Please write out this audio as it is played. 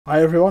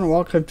Hi everyone,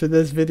 welcome to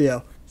this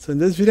video. So in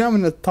this video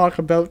I'm going to talk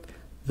about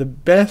the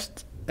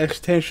best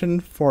extension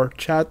for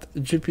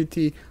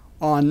ChatGPT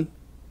on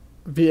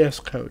VS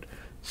Code.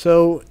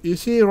 So you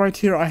see right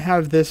here I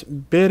have this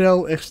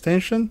Beto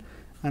extension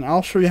and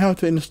I'll show you how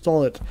to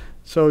install it.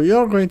 So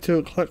you're going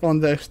to click on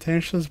the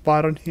extensions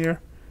button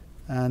here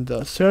and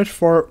search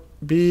for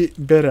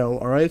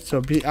Beto, alright,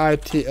 so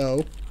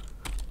B-I-T-O,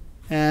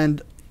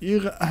 and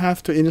you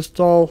have to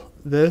install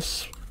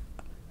this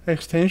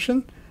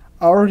extension.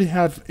 I already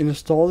have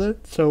installed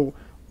it, so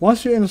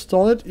once you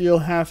install it you'll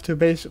have to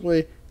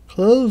basically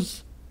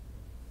close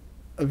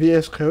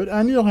VS Code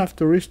and you'll have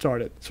to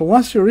restart it. So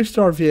once you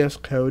restart VS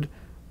Code,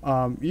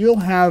 you'll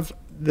have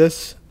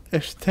this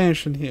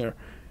extension here.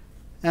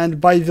 And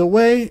by the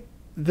way,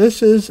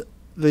 this is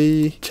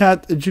the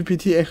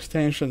ChatGPT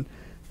extension.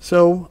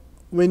 So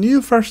when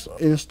you first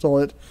install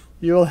it,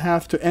 you'll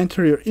have to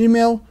enter your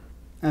email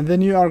and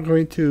then you are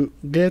going to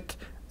get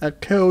a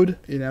code.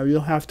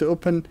 You'll have to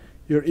open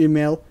your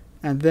email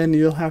and then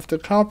you'll have to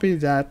copy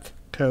that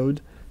code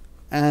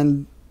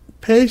and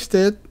paste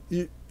it.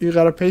 You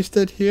gotta paste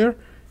it here,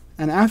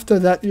 and after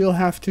that you'll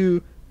have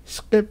to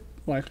skip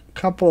like a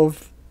couple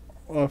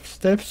of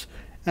steps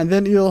and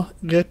then you'll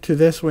get to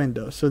this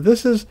window. So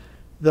this is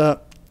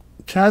the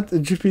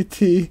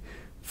ChatGPT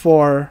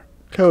for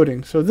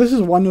coding. So this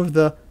is one of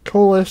the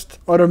coolest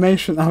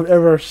automation I've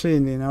ever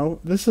seen.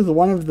 This is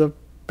one of the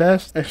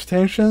best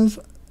extensions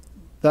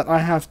that I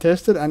have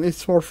tested, and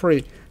it's for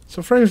free.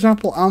 So for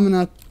example, I'm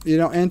gonna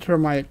enter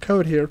my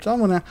code here. So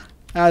I'm gonna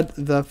add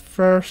the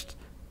first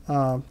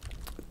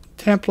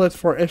template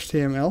for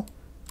HTML,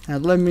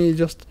 and let me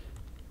just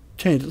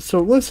change it. So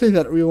let's say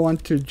that we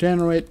want to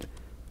generate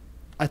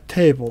a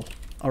table.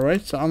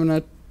 Alright, so I'm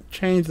gonna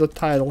change the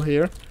title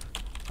here.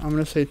 I'm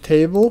gonna say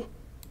table,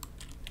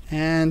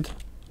 and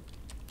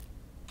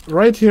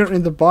right here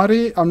in the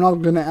body I'm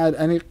not gonna add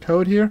any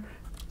code here.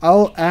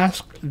 I'll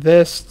ask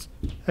this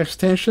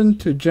extension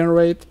to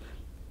generate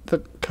the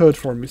code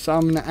for me. So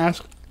I'm gonna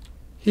ask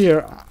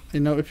here,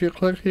 if you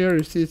click here,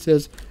 you see it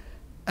says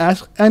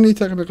ask any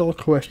technical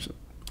question.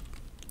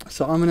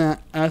 So I'm gonna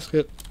ask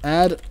it,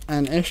 add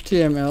an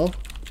HTML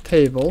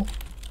table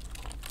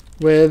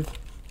with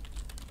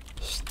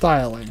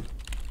styling,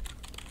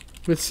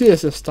 with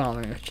CSS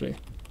styling actually.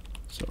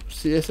 So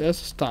CSS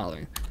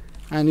styling,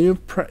 and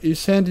you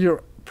send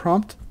your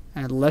prompt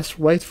and let's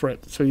wait for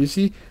it. So you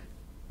see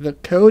the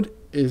code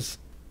is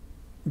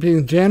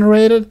being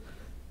generated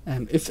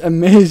and it's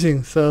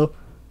amazing. So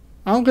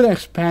I'm gonna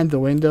expand the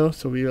window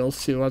so we will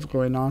see what's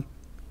going on.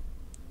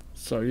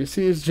 So you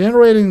see it's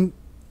generating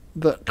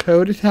the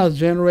code. It has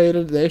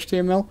generated the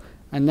HTML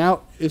and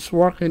now it's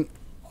working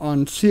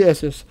on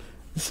CSS.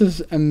 This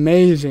is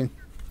amazing.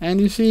 And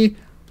you see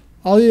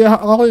all you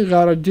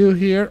gotta do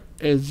here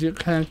is you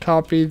can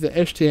copy the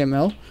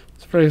HTML.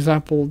 So for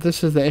example,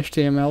 this is the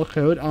HTML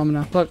code. I'm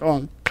gonna click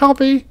on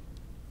copy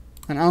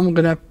and I'm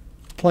gonna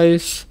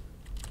place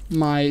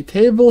my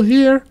table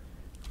here.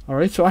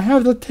 Alright, so I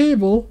have the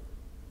table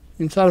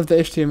inside of the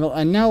HTML,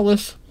 and now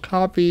let's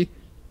copy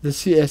the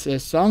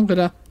CSS. So I'm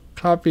gonna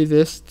copy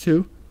this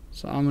too.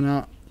 So I'm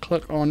gonna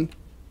click on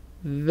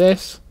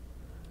this.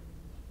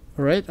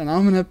 Alright, and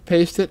I'm gonna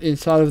paste it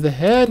inside of the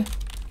head.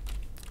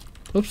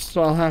 Oops,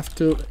 so I'll have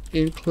to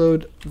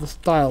include the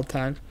style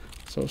tag.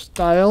 So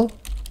style,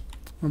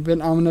 and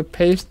then I'm gonna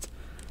paste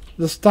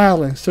the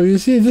styling. So you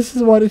see this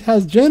is what it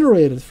has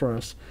generated for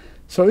us.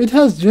 So it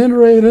has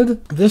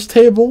generated this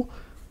table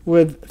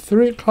with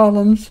 3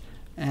 columns,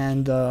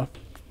 and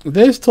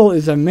this tool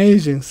is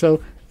amazing.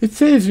 So it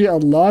saves you a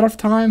lot of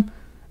time.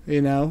 I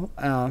do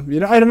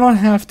not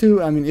have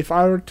to. I mean, if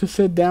I were to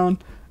sit down,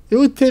 it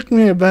would take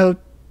me about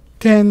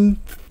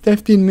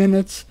 10-15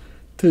 minutes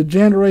to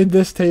generate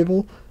this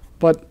table,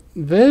 but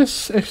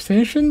this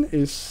extension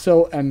is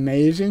so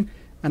amazing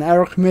and I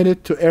recommend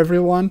it to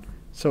everyone.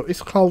 So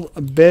it's called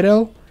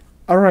Beto.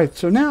 Alright,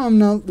 so now I'm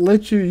gonna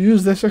let you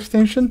use this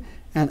extension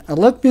and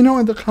let me know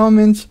in the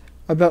comments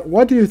about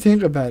what do you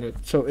think about it.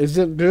 So is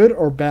it good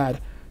or bad?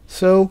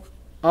 So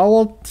I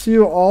will see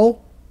you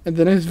all in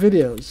the next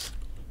videos.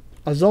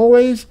 As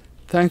always,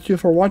 thank you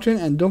for watching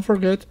and don't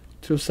forget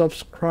to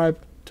subscribe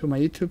to my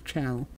YouTube channel.